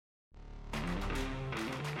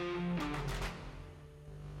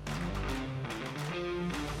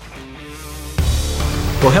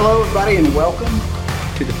Well, hello, everybody, and welcome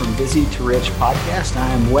to the From Busy to Rich podcast. I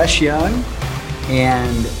am Wes Young,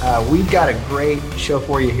 and we've got a great show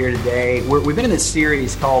for you here today. We've been in this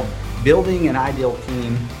series called Building an Ideal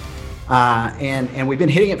Team, and we've been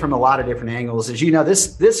hitting it from a lot of different angles. As you know,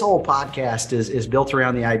 this whole podcast is built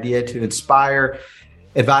around the idea to inspire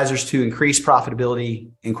advisors to increase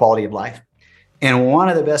profitability and quality of life. And one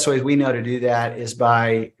of the best ways we know to do that is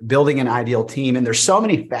by building an ideal team. And there's so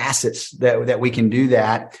many facets that we can do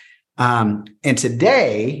that. And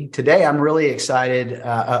today I'm really excited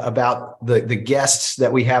about the guests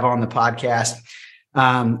that we have on the podcast,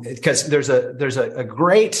 because there's a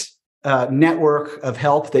great network of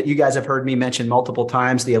help that you guys have heard me mention multiple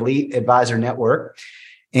times, the Elite Advisor Network.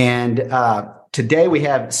 And today we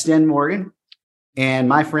have Sten Morgan and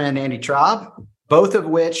my friend Andy Traub, both of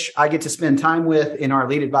which I get to spend time with in our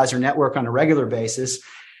Elite Advisor Network on a regular basis.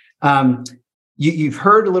 You've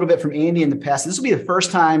heard a little bit from Andy in the past. This will be the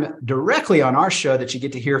first time directly on our show that you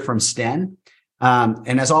get to hear from Sten.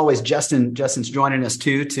 And as always, Justin's joining us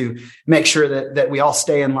too, to make sure that we all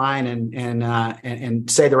stay in line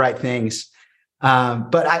and say the right things.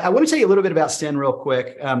 But I want to tell you a little bit about Sten real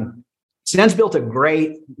quick. Sten's built a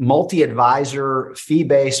great multi-advisor,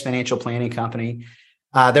 fee-based financial planning company.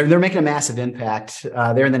 They're making a massive impact.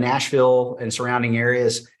 They're in the Nashville and surrounding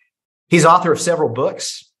areas. He's author of several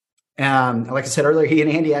books. Like I said earlier, he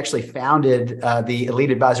and Andy actually founded the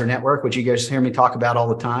Elite Advisor Network, which you guys hear me talk about all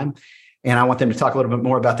the time. And I want them to talk a little bit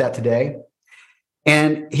more about that today.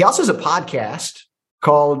 And he also has a podcast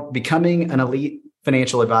called Becoming an Elite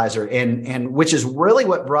Financial Advisor, and which is really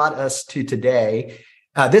what brought us to today.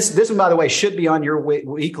 This one, by the way, should be on your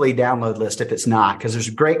weekly download list if it's not, because there's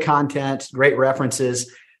great content, great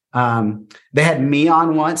references. They had me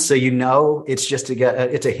on once, so you know it's just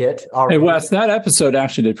it's a hit already. Hey, Wes, that episode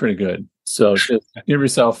actually did pretty good. So just give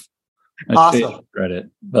yourself awesome credit.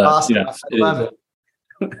 But, awesome. You know, I love it.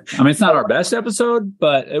 I mean, it's not our best episode,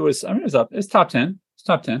 but it was up. It's top 10. It's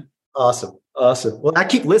top 10. Awesome. Well, I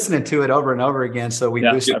keep listening to it over and over again, so we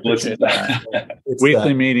boost that.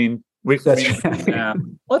 Weekly meeting. Yeah.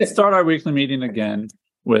 Let's start our weekly meeting again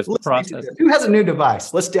with process. Who has a new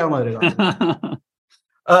device? Let's download it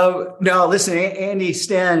on. No, listen, Andy,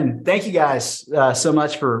 Sten, thank you guys so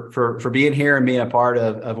much for being here and being a part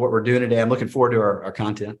of what we're doing today. I'm looking forward to our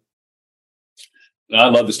content. I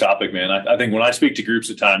love this topic, man. I think when I speak to groups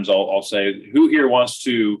at times, I'll say, who here wants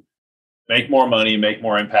to make more money, make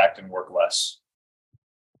more impact, and work less?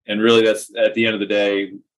 And really, that's at the end of the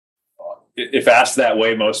day, if asked that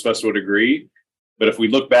way, most of us would agree. But if we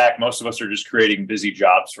look back, most of us are just creating busy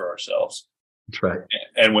jobs for ourselves. That's right.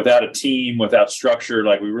 And without a team, without structure,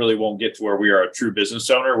 like we really won't get to where we are a true business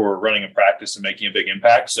owner, where we're running a practice and making a big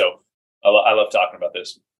impact. So I love talking about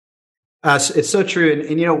this. It's so true.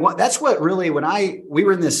 And you know what, that's what really, when we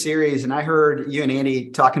were in this series and I heard you and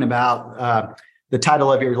Andy talking about the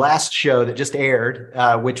title of your last show that just aired,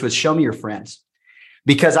 which was Show Me Your Friends.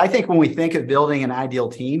 Because I think when we think of building an ideal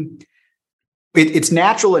team, it's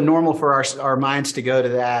natural and normal for our minds to go to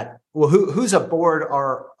that. Well, who's aboard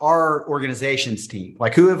our organization's team?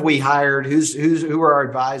 Like, who have we hired? Who are our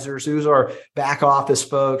advisors? Who's our back office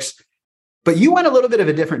folks? But you went a little bit of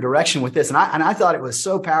a different direction with this, and I thought it was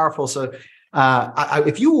so powerful. So,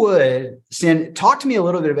 if you would, Sten, talk to me a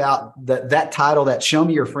little bit about that title, that Show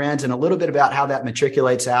Me Your Friends, and a little bit about how that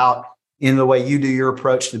matriculates out in the way you do your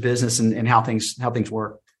approach to business and how things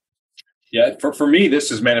work. Yeah, for me, this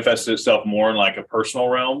has manifested itself more in like a personal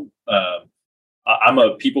realm. I'm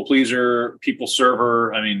a people pleaser, people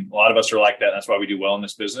server. I mean, a lot of us are like that. That's why we do well in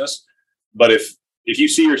this business. But if you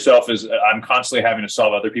see yourself as I'm constantly having to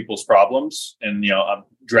solve other people's problems, and I'm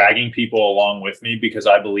dragging people along with me because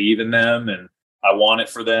I believe in them and I want it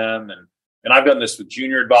for them, and I've done this with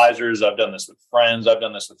junior advisors, I've done this with friends, I've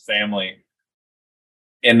done this with family,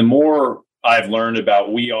 and the more I've learned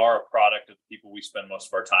about we are a product of the people we spend most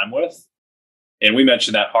of our time with. And we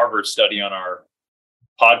mentioned that Harvard study on our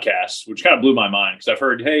podcast, which kind of blew my mind because I've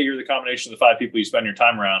heard, hey, you're the combination of the 5 people you spend your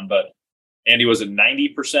time around. But Andy, was it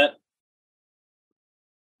 90%?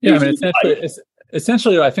 Yeah, I mean, it's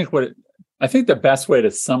essentially, I think the best way to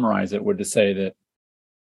summarize it would to say that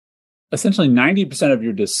essentially 90% of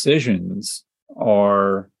your decisions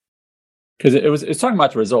are, because it's talking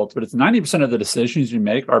about the results, but it's 90% of the decisions you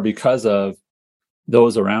make are because of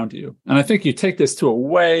those around you. And I think you take this to a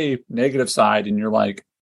way negative side and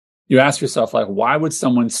you ask yourself, like, why would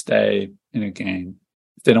someone stay in a game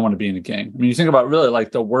if they don't want to be in a game? I mean, you think about really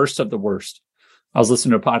like the worst of the worst. I was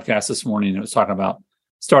listening to a podcast this morning and it was talking about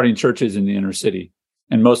starting churches in the inner city.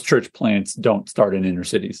 And most church plants don't start in inner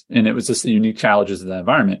cities. And it was just the unique challenges of that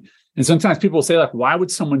environment. And sometimes people say, like, why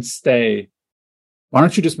would someone stay Why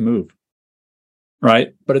don't you just move?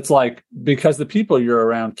 Right. But it's like, because the people you're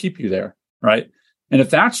around keep you there. Right. And if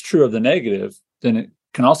that's true of the negative, then it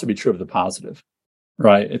can also be true of the positive.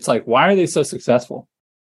 Right. It's like, why are they so successful?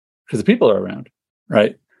 Because the people are around.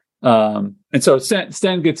 Right. And so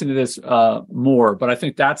Sten gets into this more, but I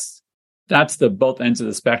think that's the both ends of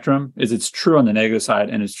the spectrum. Is it's true on the negative side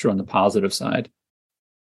and it's true on the positive side.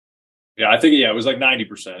 Yeah, I think it was like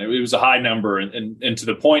 90%. It was a high number, and to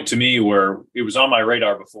the point to me where it was on my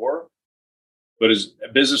radar before. But as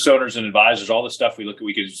business owners and advisors, all the stuff we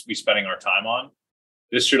could be spending our time on,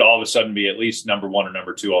 this should all of a sudden be at least number one or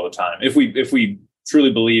number two all the time. If we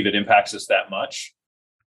truly believe it impacts us that much,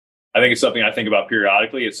 I think it's something I think about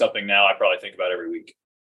periodically. It's something now I probably think about every week.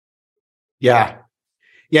 Yeah.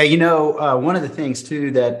 Yeah. One of the things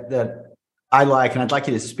too that I like, and I'd like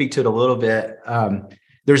you to speak to it a little bit.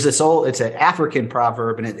 There's it's an African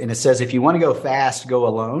proverb, and it says, if you want to go fast, go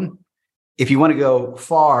alone. If you want to go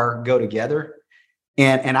far, go together.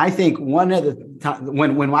 And I think one of the time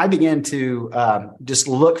when I began to just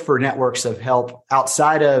look for networks of help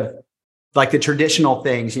outside of like the traditional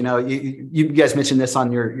things, you guys mentioned this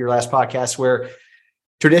on your last podcast, where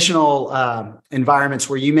traditional environments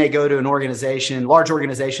where you may go to an large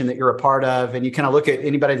organization that you're a part of, and you kind of look at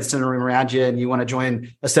anybody that's in the room around you and you want to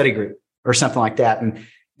join a study group or something like that.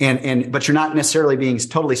 But you're not necessarily being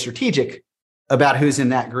totally strategic about who's in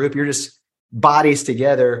that group. You're just bodies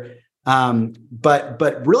together.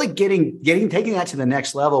 But really taking that to the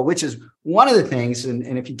next level, which is one of the things.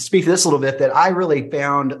 And if you speak to this a little bit, that I really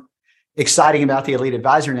found exciting about the Elite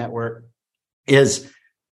Advisor Network is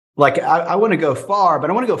like, I want to go far, but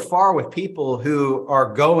I want to go far with people who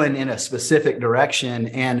are going in a specific direction.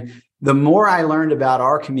 And the more I learned about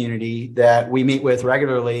our community that we meet with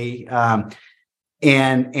regularly, and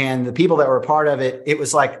the people that were a part of it, it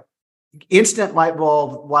was like instant light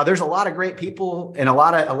bulb. While there's a lot of great people and a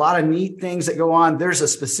lot of neat things that go on, there's a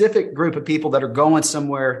specific group of people that are going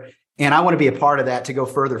somewhere, and I want to be a part of that to go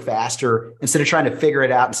further faster instead of trying to figure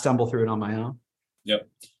it out and stumble through it on my own. Yep.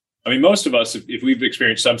 I mean, most of us, if we've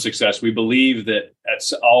experienced some success, we believe that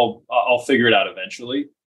I'll figure it out eventually.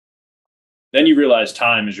 Then you realize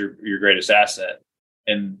time is your greatest asset.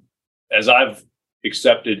 And as I've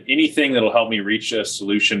accepted anything that'll help me reach a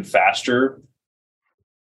solution faster,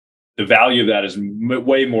 the value of that is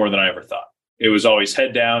way more than I ever thought. It was always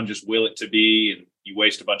head down, just will it to be, and you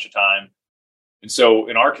waste a bunch of time. And so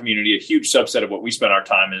in our community, a huge subset of what we spend our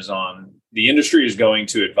time is on. The industry is going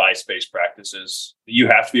to advice-based practices. You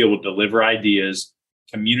have to be able to deliver ideas,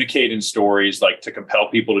 communicate in stories, like to compel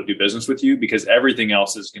people to do business with you, because everything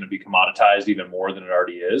else is going to be commoditized even more than it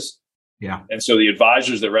already is. Yeah. And so the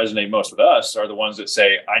advisors that resonate most with us are the ones that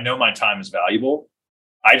say, I know my time is valuable.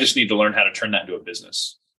 I just need to learn how to turn that into a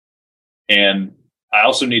business. And I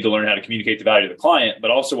also need to learn how to communicate the value to the client, but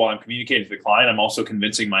also while I'm communicating to the client, I'm also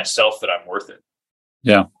convincing myself that I'm worth it.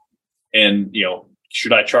 Yeah. And,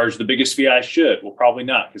 should I charge the biggest fee I should? Well, probably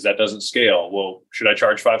not, because that doesn't scale. Well, should I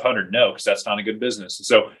charge $500? No, because that's not a good business. And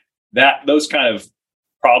so those kind of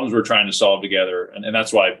problems we're trying to solve together. And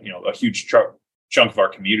that's why, a huge chunk of our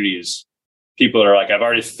community is people that are like, I've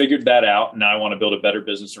already figured that out. And now I want to build a better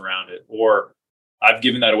business around it. Or I've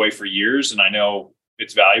given that away for years and I know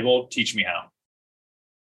it's valuable. Teach me how.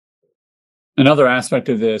 Another aspect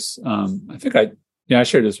of this, I think I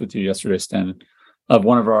shared this with you yesterday, Stan, of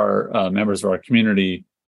one of our members of our community,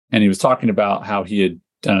 and he was talking about how he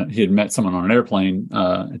had met someone on an airplane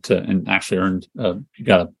and actually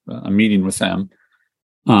got a meeting with them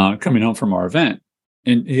coming home from our event.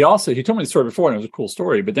 And he told me the story before, and it was a cool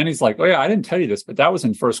story. But then he's like, "Oh yeah, I didn't tell you this, but that was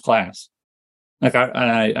in first class. Like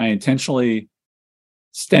I intentionally,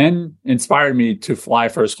 Sten inspired me to fly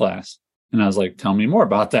first class." And I was like, "Tell me more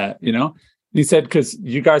about that." And he said, "Because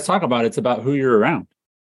you guys talk about it's about who you're around."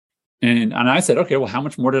 And I said, "Okay, well, how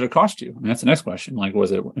much more did it cost you?" And that's the next question. Like,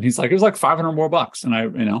 was it? And he's like, "It was like $500 more bucks."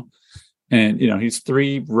 And he's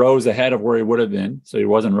 3 rows ahead of where he would have been. So he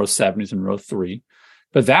was in row 7, he's in row 3.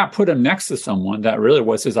 But that put him next to someone that really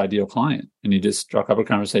was his ideal client. And he just struck up a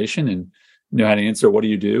conversation and knew how to answer, "What do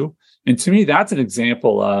you do?" And to me, that's an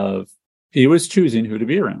example of he was choosing who to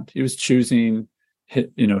be around. He was choosing,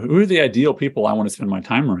 who are the ideal people I want to spend my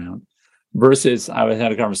time around. Versus I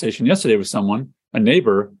had a conversation yesterday with someone, a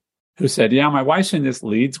neighbor, who said, "Yeah, my wife's in this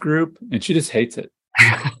leads group and she just hates it."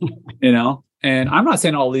 And I'm not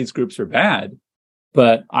saying all leads groups are bad,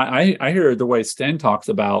 but I hear the way Sten talks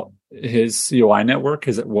about his COI network,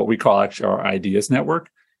 is what we call actually our ideas network.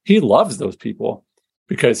 He loves those people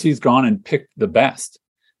because he's gone and picked the best.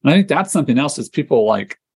 And I think that's something else is people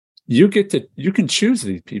like, you can choose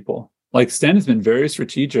these people. Like Sten has been very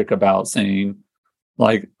strategic about saying,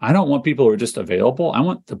 Like, I don't want people who are just available. I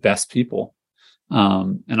want the best people.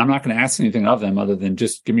 And I'm not going to ask anything of them other than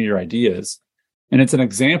just give me your ideas. And it's an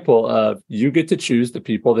example of you get to choose the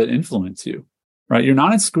people that influence you, right? You're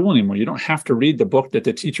not in school anymore. You don't have to read the book that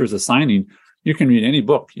the teacher is assigning. You can read any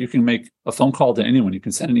book. You can make a phone call to anyone. You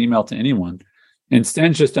can send an email to anyone. And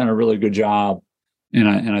Sten's just done a really good job.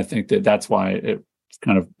 And I think that's why it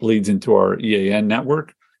kind of bleeds into our EAN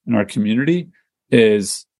network and our community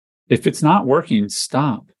is if it's not working,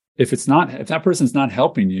 stop. If that person's not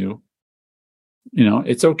helping you,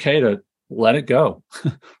 it's okay to let it go.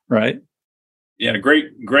 Right. Yeah.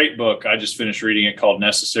 Great book. I just finished reading it called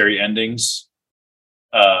Necessary Endings.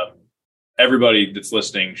 Everybody that's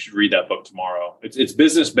listening should read that book tomorrow. It's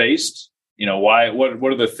business based.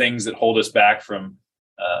 What are the things that hold us back from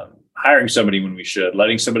hiring somebody when we should,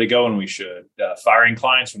 letting somebody go when we should, firing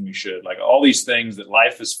clients when we should, like all these things that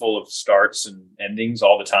life is full of starts and endings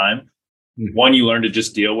all the time. Mm-hmm. One, you learn to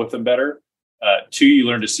just deal with them better. Two, you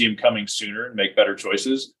learn to see them coming sooner and make better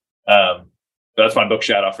choices. That's my book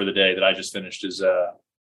shout out for the day that I just finished is,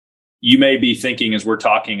 you may be thinking as we're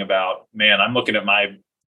talking about, man, I'm looking at my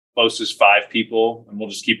closest 5 people and we'll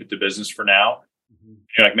just keep it to business for now. Mm-hmm.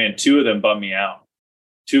 You're like, man, 2 of them bum me out.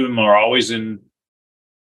 2 of them are always in,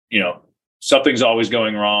 something's always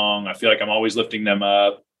going wrong. I feel like I'm always lifting them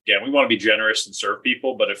up. Again, we want to be generous and serve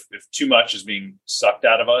people, but if too much is being sucked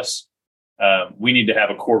out of us, we need to have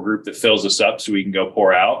a core group that fills us up so we can go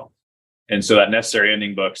pour out. And so that Necessary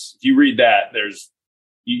Ending books, if you read that,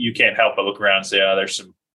 you can't help but look around and say, oh, there's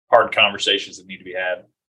some hard conversations that need to be had.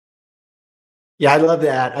 Yeah, I love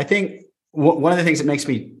that. I think one of the things that makes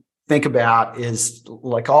me think about is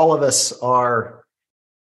like all of us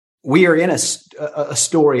we are in a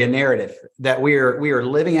story, a narrative that we are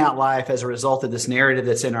living out life as a result of this narrative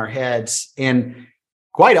that's in our heads. And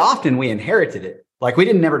quite often we inherited it. Like we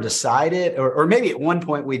didn't never decide it, or maybe at one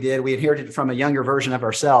point we did. We inherited it from a younger version of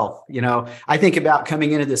ourselves. I think about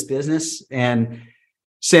coming into this business and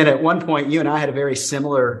said at one point, you and I had a very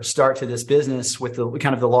similar start to this business with the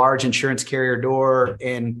kind of the large insurance carrier door,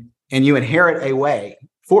 and you inherit a way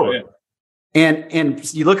forward. Oh, yeah.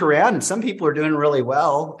 And you look around and some people are doing really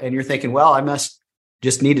well, and you're thinking, well, I must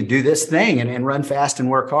just need to do this thing and run fast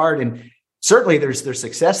and work hard. And certainly there's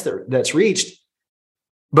success that's reached.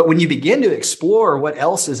 But when you begin to explore what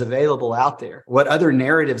else is available out there, what other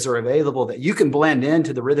narratives are available that you can blend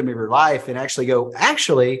into the rhythm of your life and actually go,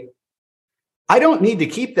 I don't need to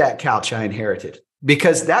keep that couch I inherited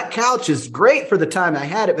because that couch is great for the time I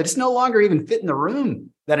had it, but it's no longer even fit in the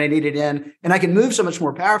room that I need it in. And I can move so much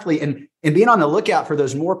more powerfully and being on the lookout for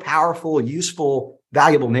those more powerful, useful,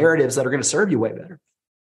 valuable narratives that are going to serve you way better.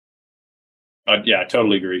 Yeah, I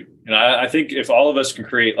totally agree. And I think if all of us can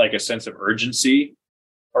create like a sense of urgency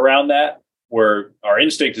around that, where our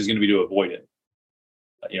instinct is going to be to avoid it,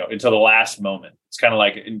 until the last moment. It's kind of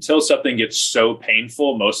like until something gets so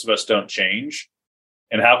painful, most of us don't change.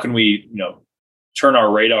 And how can we, turn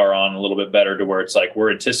our radar on a little bit better to where it's like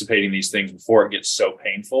we're anticipating these things before it gets so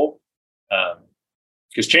painful?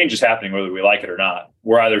 Because change is happening whether we like it or not.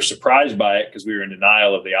 We're either surprised by it because we were in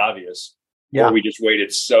denial of the obvious, or we just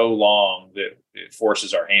waited so long that it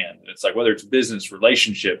forces our hand. And it's like whether it's business,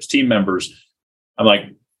 relationships, team members,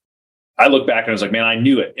 I look back and I was like, man, I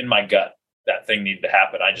knew it in my gut that thing needed to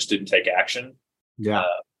happen. I just didn't take action. Yeah.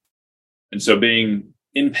 And so being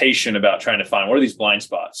impatient about trying to find what are these blind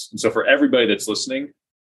spots. And so for everybody that's listening,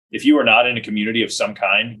 if you are not in a community of some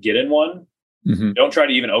kind, get in one. Mm-hmm. Don't try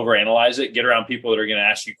to even overanalyze it. Get around people that are going to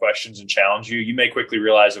ask you questions and challenge you. You may quickly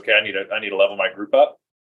realize, okay, I need to level my group up.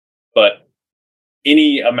 But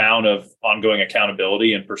any amount of ongoing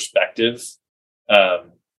accountability and perspective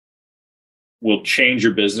will change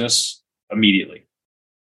your business immediately.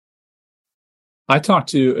 I talk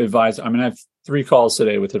to advisors. I have 3 calls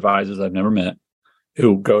today with advisors I've never met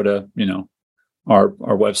who go to, our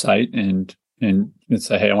website and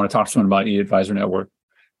say, hey, I want to talk to someone about eAdvisor Network.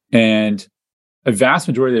 And a vast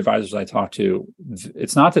majority of the advisors I talk to,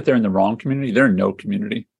 it's not that they're in the wrong community. They're in no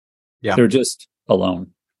community. Yeah. They're just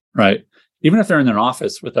alone, right? Even if they're in an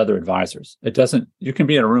office with other advisors, you can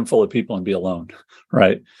be in a room full of people and be alone,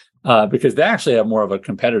 right? Because they actually have more of a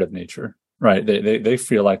competitive nature, right? They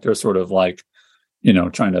feel like they're sort of like,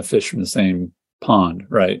 trying to fish from the same pond,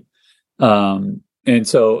 right? And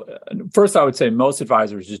so first, I would say most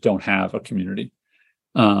advisors just don't have a community.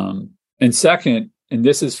 And second, and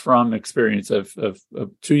this is from experience of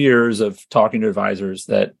 2 years of talking to advisors,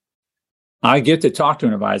 that I get to talk to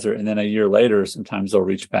an advisor and then a year later, sometimes they'll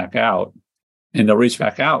reach back out, and they'll reach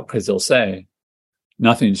back out because they'll say,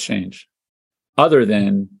 nothing's changed other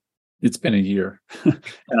than it's been a year.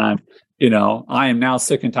 I am now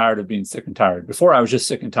sick and tired of being sick and tired. Before I was just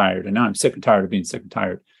sick and tired, and now I'm sick and tired of being sick and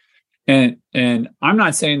tired. And I'm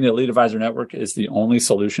not saying the Elite Advisor Network is the only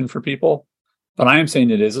solution for people, but I am saying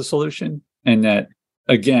it is a solution. And that,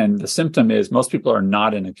 again, the symptom is most people are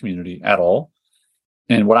not in a community at all.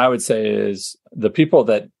 And what I would say is the people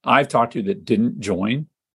that I've talked to that didn't join,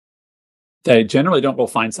 they generally don't go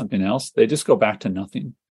find something else. They just go back to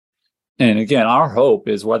nothing. And again, our hope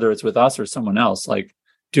is, whether it's with us or someone else, like,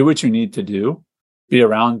 do what you need to do, be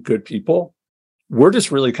around good people. We're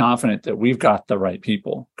just really confident that we've got the right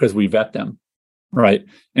people because we vet them, right?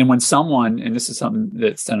 And when someone, and this is something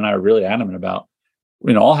that Stan and I are really adamant about,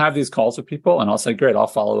 I'll have these calls with people and I'll say, great, I'll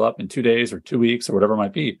follow up in 2 days or 2 weeks or whatever it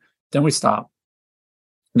might be. Then we stop.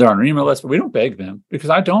 They're on our email list, but we don't beg them, because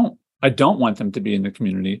I don't want them to be in the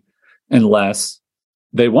community unless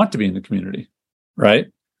they want to be in the community, right?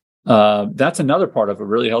 That's another part of a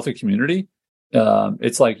really healthy community.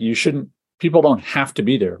 It's like people don't have to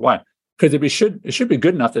be there. Why? Because it should be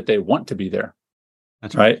good enough that they want to be there.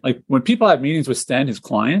 That's right. Like when people have meetings with Stan, his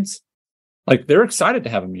clients, like they're excited to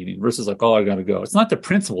have a meeting versus like, oh, I got to go. It's not the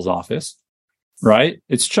principal's office, right?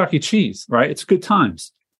 It's Chuck E. Cheese, right? It's good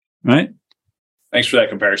times, right? Thanks for that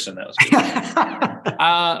comparison. That was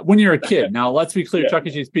good. When you're a kid. Now, let's be clear. Yeah. Chuck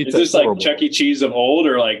E. Cheese pizza. Is this like horrible. Chuck E. Cheese of old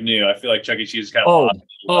or like new? I feel like Chuck E. Cheese is kind of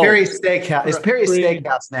Perry's Steakhouse. It's Perry's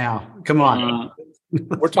Steakhouse now. Come on.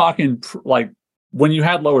 We're talking like when you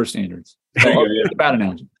had lower standards. So, bad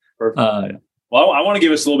analogy. Perfect. Well, I want to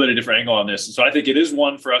give us a little bit of a different angle on this. And so I think it is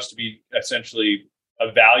one for us to be essentially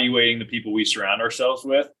evaluating the people we surround ourselves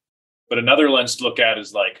with. But another lens to look at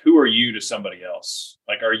is like, who are you to somebody else?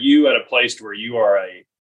 Like, are you at a place where you are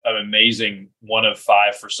an amazing 1 of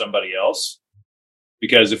 5 for somebody else?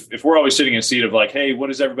 Because if we're always sitting in a seat of like, hey, what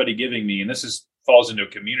is everybody giving me? And this falls into a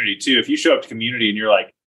community too. If you show up to community and you're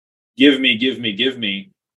like, give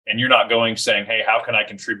me, and you're not going saying, hey, how can I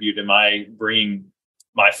contribute? Am I bringing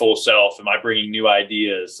my full self? Am I bringing new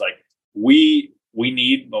ideas? Like we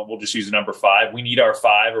need, we'll just use the number 5. We need our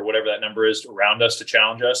 5 or whatever that number is around us to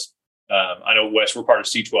challenge us. I know, Wes, we're part of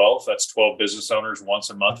C12. That's 12 business owners once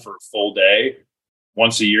a month for a full day.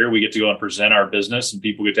 Once a year, we get to go and present our business and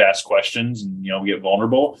people get to ask questions and, we get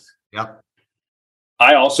vulnerable. Yep.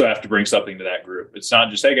 I also have to bring something to that group. It's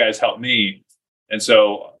not just, hey, guys, help me. And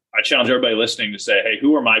so I challenge everybody listening to say, hey,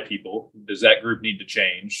 who are my people? Does that group need to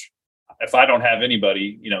change? If I don't have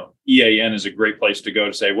anybody, EAN is a great place to go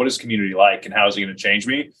to say, what is community like and how is it going to change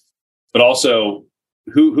me? But also,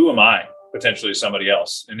 who am I potentially somebody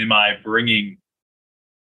else? And am I bringing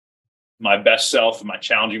my best self? Am I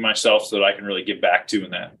challenging myself so that I can really give back to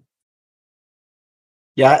in that?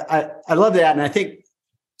 Yeah, I love that. And I think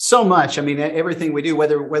so much, everything we do,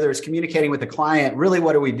 whether it's communicating with the client, really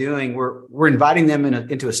what are we doing? We're inviting them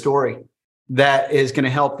into a story that is going to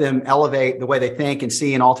help them elevate the way they think and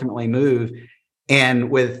see and ultimately move. And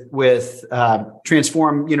with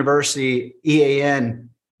Transform University, EAN,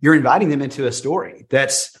 you're inviting them into a story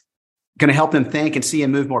that's going to help them think and see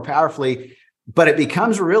and move more powerfully. But it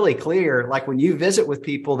becomes really clear, like when you visit with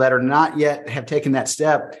people that are not yet have taken that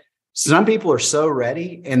step, some people are so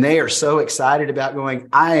ready and they are so excited about going,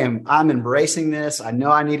 I'm embracing this. I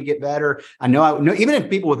know I need to get better. I know even if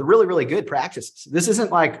people with really, really good practices, this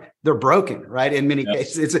isn't like they're broken, right? In many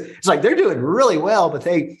cases, it's like they're doing really well, but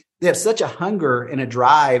they have such a hunger and a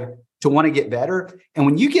drive to want to get better. And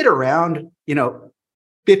when you get around,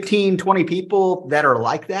 15, 20 people that are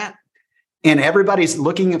like that, and everybody's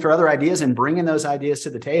looking for other ideas and bringing those ideas to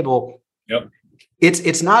the table. Yep.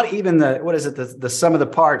 It's not even the sum of the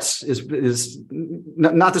parts is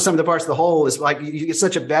not the sum of the parts of the whole. Is like you get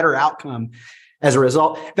such a better outcome as a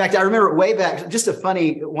result. In fact, I remember way back, just a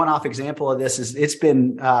funny one-off example of this is it's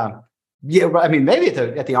been maybe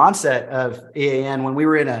at the onset of EAN when we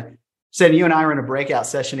were Stan, you and I were in a breakout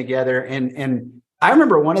session together, and I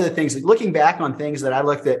remember one of the things, looking back on things that I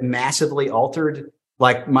looked at massively altered,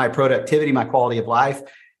 like my productivity, my quality of life.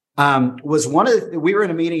 Was we were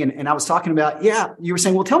in a meeting and I was talking about, you were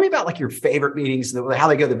saying, well, tell me about like your favorite meetings, how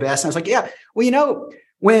they go the best. And I was like, well,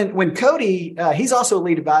 when Cody, he's also a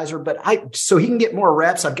lead advisor, but so he can get more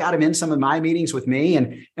reps. I've got him in some of my meetings with me.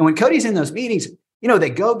 And when Cody's in those meetings, they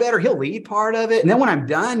go better. He'll lead part of it. And then when I'm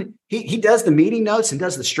done, he does the meeting notes and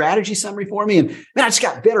does the strategy summary for me. And man, I just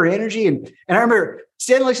got better energy. And I remember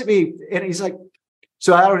Stan looks at me and he's like,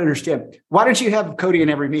 so I don't understand. Why don't you have Cody in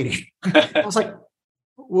every meeting? I was like,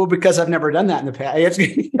 well, because I've never done that in the past.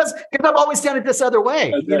 Because I've always done it this other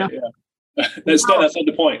way. That's not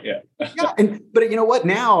the point. Yeah. Yeah. But you know what?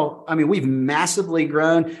 Now, I mean, we've massively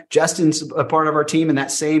grown. Justin's a part of our team in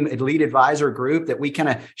that same elite advisor group that we kind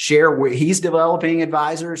of share where he's developing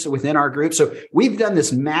advisors within our group. So we've done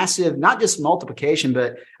this massive, not just multiplication,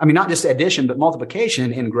 not just addition, but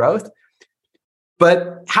multiplication in growth.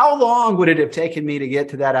 But how long would it have taken me to get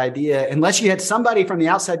to that idea unless you had somebody from the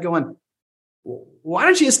outside going, why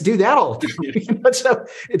don't you just do that all the time? So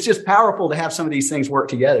it's just powerful to have some of these things work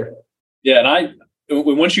together. Yeah. And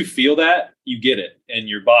once you feel that, you get it and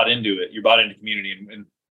you're bought into it. You're bought into community and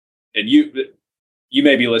you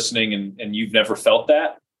may be listening and you've never felt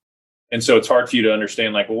that. And so it's hard for you to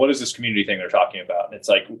understand, like, well, what is this community thing they're talking about? And it's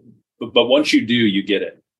like, but once you do, you get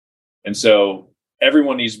it. And so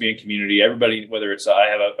everyone needs to be in community. Everybody, whether it's, I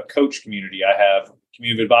have a coach community, I have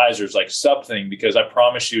community of advisors, like something, because I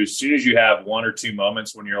promise you, as soon as you have one or two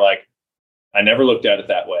moments when you're like, I never looked at it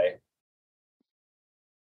that way,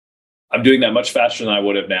 I'm doing that much faster than I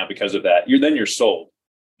would have now because of that. You're sold.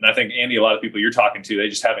 And I think, Andy, a lot of people you're talking to, they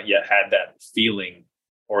just haven't yet had that feeling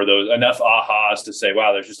or those enough ahas to say,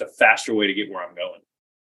 wow, there's just a faster way to get where I'm going.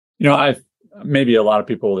 You know, maybe a lot of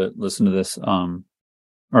people that listen to this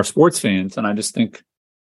are sports fans. And I just think,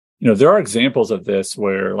 you know, there are examples of this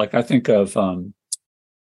where, like, I think of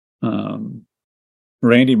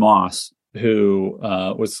Randy Moss, who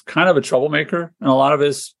was kind of a troublemaker in a lot of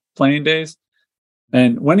his playing days.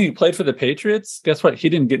 And when he played for the Patriots, guess what? He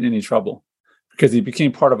didn't get in any trouble because he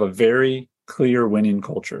became part of a very clear winning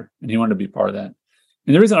culture, and he wanted to be part of that.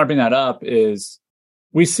 And the reason I bring that up is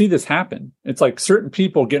we see this happen. It's like certain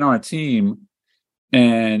people get on a team,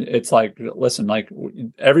 and it's like, listen, like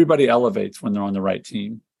everybody elevates when they're on the right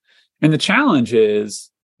team. And the challenge is,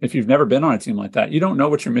 if you've never been on a team like that, you don't know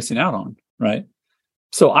what you're missing out on, right?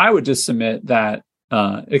 So I would just submit that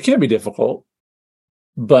it can be difficult,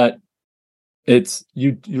 but it's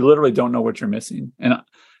you literally don't know what you're missing. And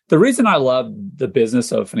the reason I love the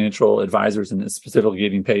business of financial advisors and specifically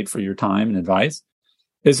getting paid for your time and advice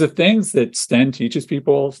is the things that Sten teaches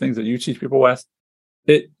people, things that you teach people, Wes.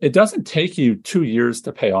 It doesn't take you 2 years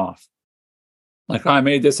to pay off. Like, I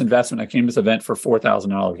made this investment, I came to this event for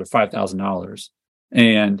 $4,000 or $5,000,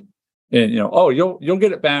 and you know, oh, you'll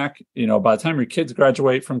get it back, you know, by the time your kids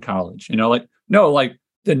graduate from college. You know, like, no, like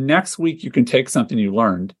the next week you can take something you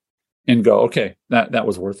learned and go, okay, that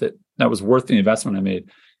was worth it. That was worth the investment I made.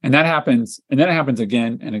 And that happens, and then it happens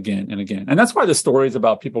again and again and again. And that's why the stories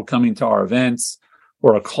about people coming to our events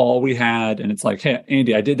or a call we had, and it's like, hey,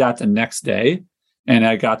 Andy, I did that the next day and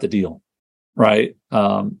I got the deal. Right.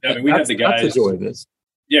 I mean, we had the guys. That's the joy of this.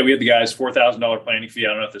 Yeah, we had the guys $4,000 planning fee. I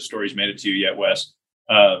don't know if the story's made it to you yet, Wes.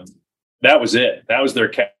 That was it. That was their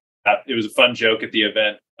cap. It was a fun joke at the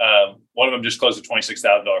event. One of them just closed a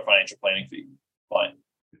 $26,000 financial planning fee client.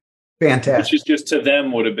 Fantastic. Which is just to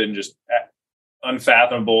them would have been just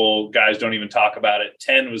unfathomable. Guys don't even talk about it.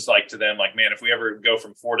 10 was like to them, like, man, if we ever go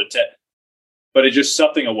from 4 to 10, but it just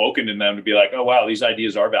something awoken in them to be like, oh, wow, these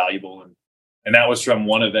ideas are valuable. And that was from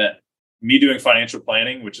one event. Me doing financial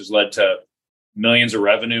planning, which has led to millions of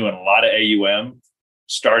revenue and a lot of AUM,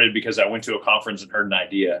 started because I went to a conference and heard an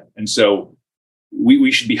idea. And so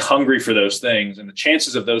we should be hungry for those things. And the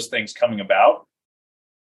chances of those things coming about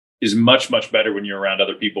is much, much better when you're around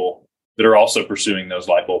other people that are also pursuing those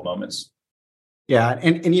light bulb moments. Yeah.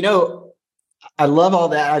 And you know, I love all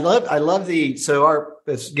that. I love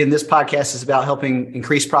again, this podcast is about helping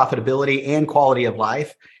increase profitability and quality of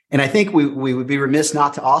life. And I think we would be remiss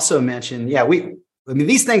not to also mention,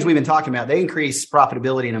 these things we've been talking about, they increase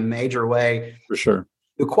profitability in a major way. For sure.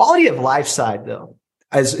 The quality of life side, though,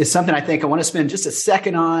 is something I think I want to spend just a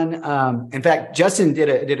second on. In fact, Justin did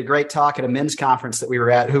a great talk at a men's conference that we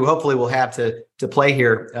were at, who hopefully we'll have to play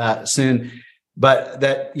here soon. But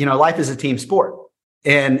that, you know, life is a team sport.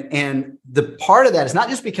 And the part of that is not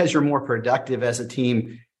just because you're more productive as a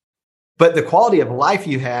team, but the quality of life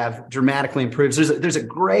you have dramatically improves. There's a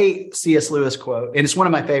great C.S. Lewis quote, and it's one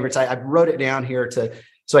of my favorites. I wrote it down here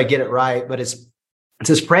so I get it right, but it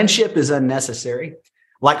says, friendship is unnecessary,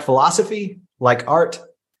 like philosophy, like art,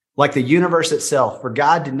 like the universe itself, for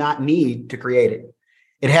God did not need to create it.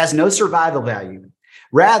 It has no survival value.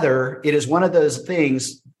 Rather, it is one of those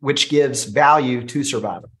things which gives value to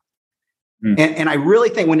survival. And I really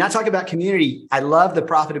think when I talk about community, I love the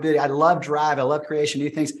profitability. I love drive. I love creation, new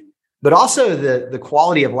things, but also the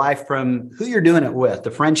quality of life from who you're doing it with, the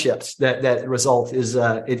friendships that result is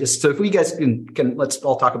it just. So if we guys can let's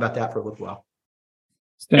all talk about that for a little while.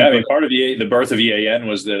 Yeah, I mean, part of the birth of EAN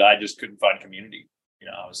was that I just couldn't find community. You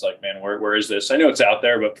know, I was like, man, where is this? I know it's out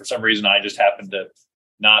there, but for some reason I just happened to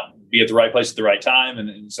not be at the right place at the right time.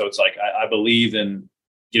 And so it's like, I believe in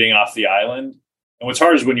getting off the island And what's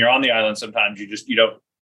hard is when you're on the island, sometimes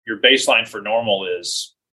your baseline for normal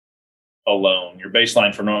is alone. Your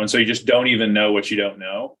baseline for normal. And so you just don't even know what you don't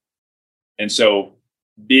know. And so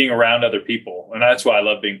being around other people, and that's why I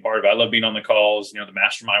love being part of it. I love being on the calls, the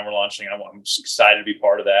mastermind we're launching. I'm just excited to be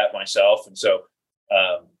part of that myself. And so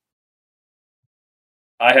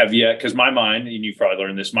I have yet, because my mind, and you've probably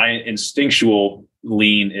learned this, my instinctual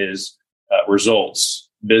lean is results,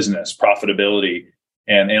 business, profitability.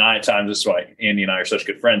 And I, at times, this is why Andy and I are such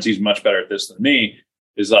good friends. He's much better at this than me.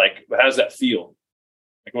 Is like, how does that feel?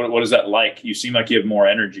 Like, what is that like? You seem like you have more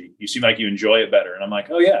energy. You seem like you enjoy it better. And I'm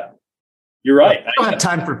like, oh yeah, you're right. I don't have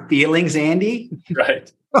time for feelings, Andy.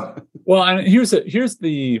 Right. Well, and here's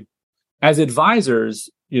the, as advisors,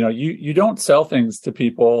 you don't sell things to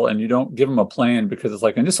people and you don't give them a plan because it's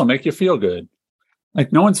like, and this will make you feel good.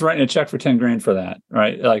 Like, no one's writing a check for 10 grand for that,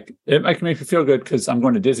 right? Like, it can make you feel good because I'm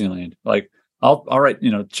going to Disneyland. Like, I'll write,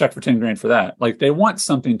 check for 10 grand for that. Like, they want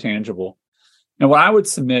something tangible. And what I would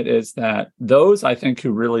submit is that those, I think,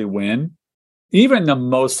 who really win, even the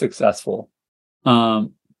most successful,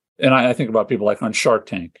 and I think about people like on Shark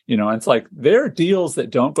Tank, and it's like, there are deals that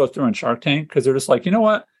don't go through on Shark Tank because they're just like, you know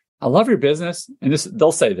what? I love your business. And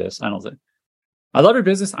they'll say this. I don't say, I love your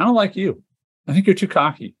business. I don't like you. I think you're too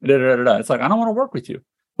cocky. It's like, I don't want to work with you.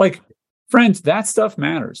 Like, friends, that stuff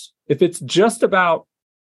matters. If it's just about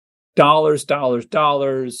dollars,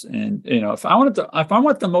 and if I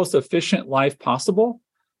want the most efficient life possible,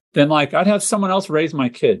 then like I'd have someone else raise my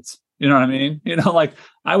kids. You know what I mean? Like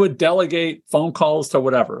I would delegate phone calls to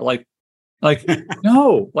whatever. Like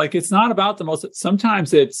no, like it's not about the most.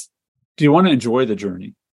 Sometimes it's, do you want to enjoy the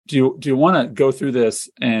journey? Do you want to go through this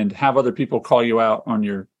and have other people call you out on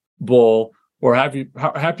your bull, or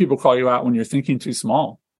have people call you out when you're thinking too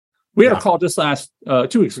small? We had a call just 2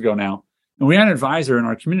 weeks ago now, and we had an advisor in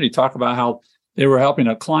our community talk about how they were helping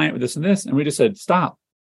a client with this and this, and we just said, "Stop.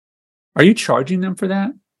 Are you charging them for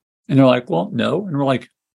that?" And they're like, "Well, no." And we're like,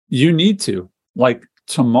 "You need to, like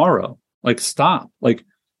tomorrow, like stop, like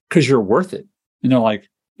because you're worth it." And they're like,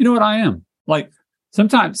 "You know what? I am." Like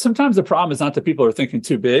sometimes the problem is not that people are thinking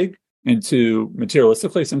too big and too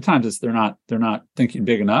materialistically. Sometimes it's they're not thinking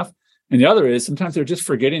big enough. And the other is sometimes they're just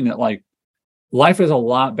forgetting that like life is a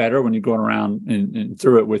lot better when you're going around and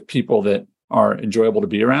through it with people that are enjoyable to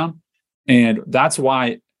be around. And that's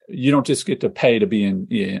why you don't just get to pay to be in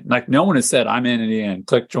EAN. Like no one has said, I'm in an EAN,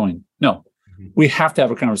 click join. No, we have to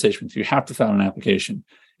have a conversation with you. You have to fill out an application.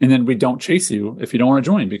 And then we don't chase you if you don't want to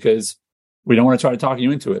join because we don't want to try to talk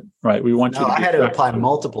you into it, right? We want you to. I had to apply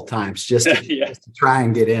multiple times just to try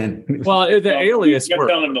and get in. Well, the alias worked.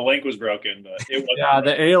 Telling them the link was broken, but it wasn't. Yeah,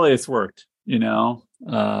 the alias worked,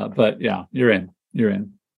 but yeah, you're in.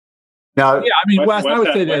 Now, yeah, I mean, Wes, I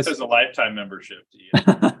would say this this is a lifetime membership to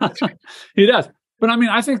you. He does, but I mean,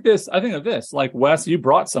 I think of this. Like Wes, you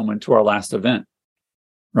brought someone to our last event,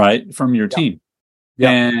 right, from your team,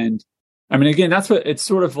 and I mean, again, that's what it's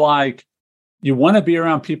sort of like. You want to be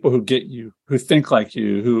around people who get you, who think like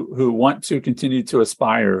you, who want to continue to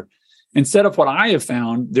aspire. Instead of what I have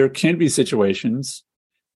found, there can be situations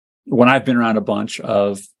when I've been around a bunch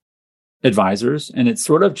of advisors, and it's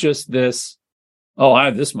sort of just this, oh, I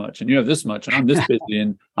have this much, and you have this much, and I'm this busy,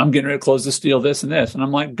 and I'm getting ready to close this deal, this and this. And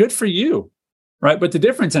I'm like, good for you, right? But the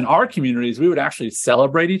difference in our communities, we would actually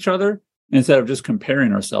celebrate each other instead of just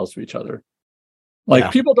comparing ourselves to each other.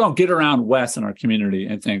 Like people don't get around Wes in our community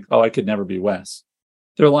and think, oh, I could never be Wes.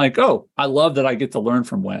 They're like, oh, I love that I get to learn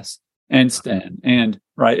from Wes and Stan. And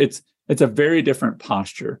right, it's a very different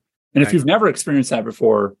posture. And if you've never experienced that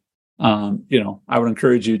before, I would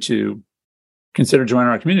encourage you to consider joining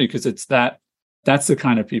our community because that's the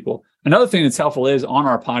kind of people. Another thing that's helpful is on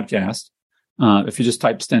our podcast, if you just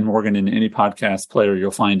type Stan Morgan into any podcast player,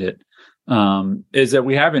 you'll find it, is that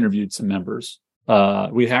we have interviewed some members.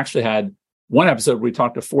 We actually had one episode we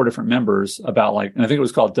talked to 4 different members about and I think it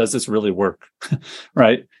was called, Does This Really Work?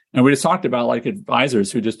 Right. And we just talked about like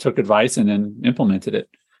advisors who just took advice and then implemented it.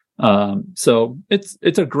 So it's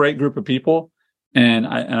a great group of people. And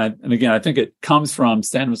again, I think it comes from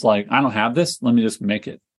Stan was like, I don't have this. Let me just make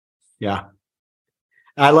it. Yeah.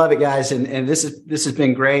 I love it, guys. And this has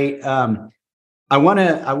been great. I want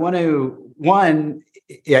to, and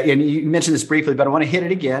you mentioned this briefly, but I want to hit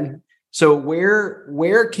it again. So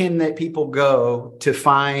where can that people go to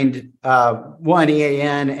find one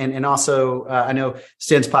EAN and also I know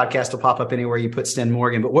Sten's podcast will pop up anywhere you put Sten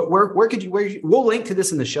Morgan, but where we'll link to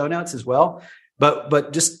this in the show notes as well.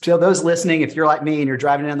 But just so those listening, if you're like me and you're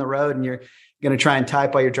driving down the road and you're going to try and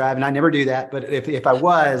type while you're driving, I never do that. But if I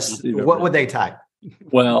was, what would they type?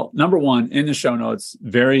 Well, number one, in the show notes,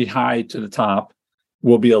 very high to the top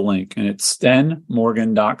will be a link, and it's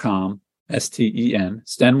stenmorgan.com.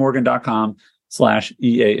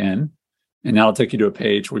 stenmorgan.com/EAN. And that'll take you to a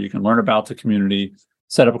page where you can learn about the community,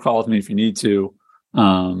 set up a call with me if you need to,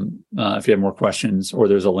 if you have more questions, or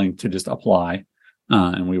there's a link to just apply.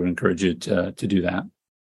 And we would encourage you to do that.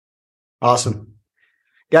 Awesome.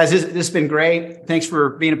 Guys, this has been great. Thanks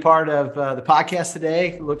for being a part of the podcast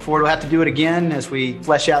today. Look forward to have to do it again as we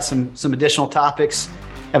flesh out some additional topics.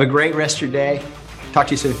 Have a great rest of your day. Talk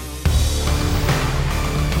to you soon.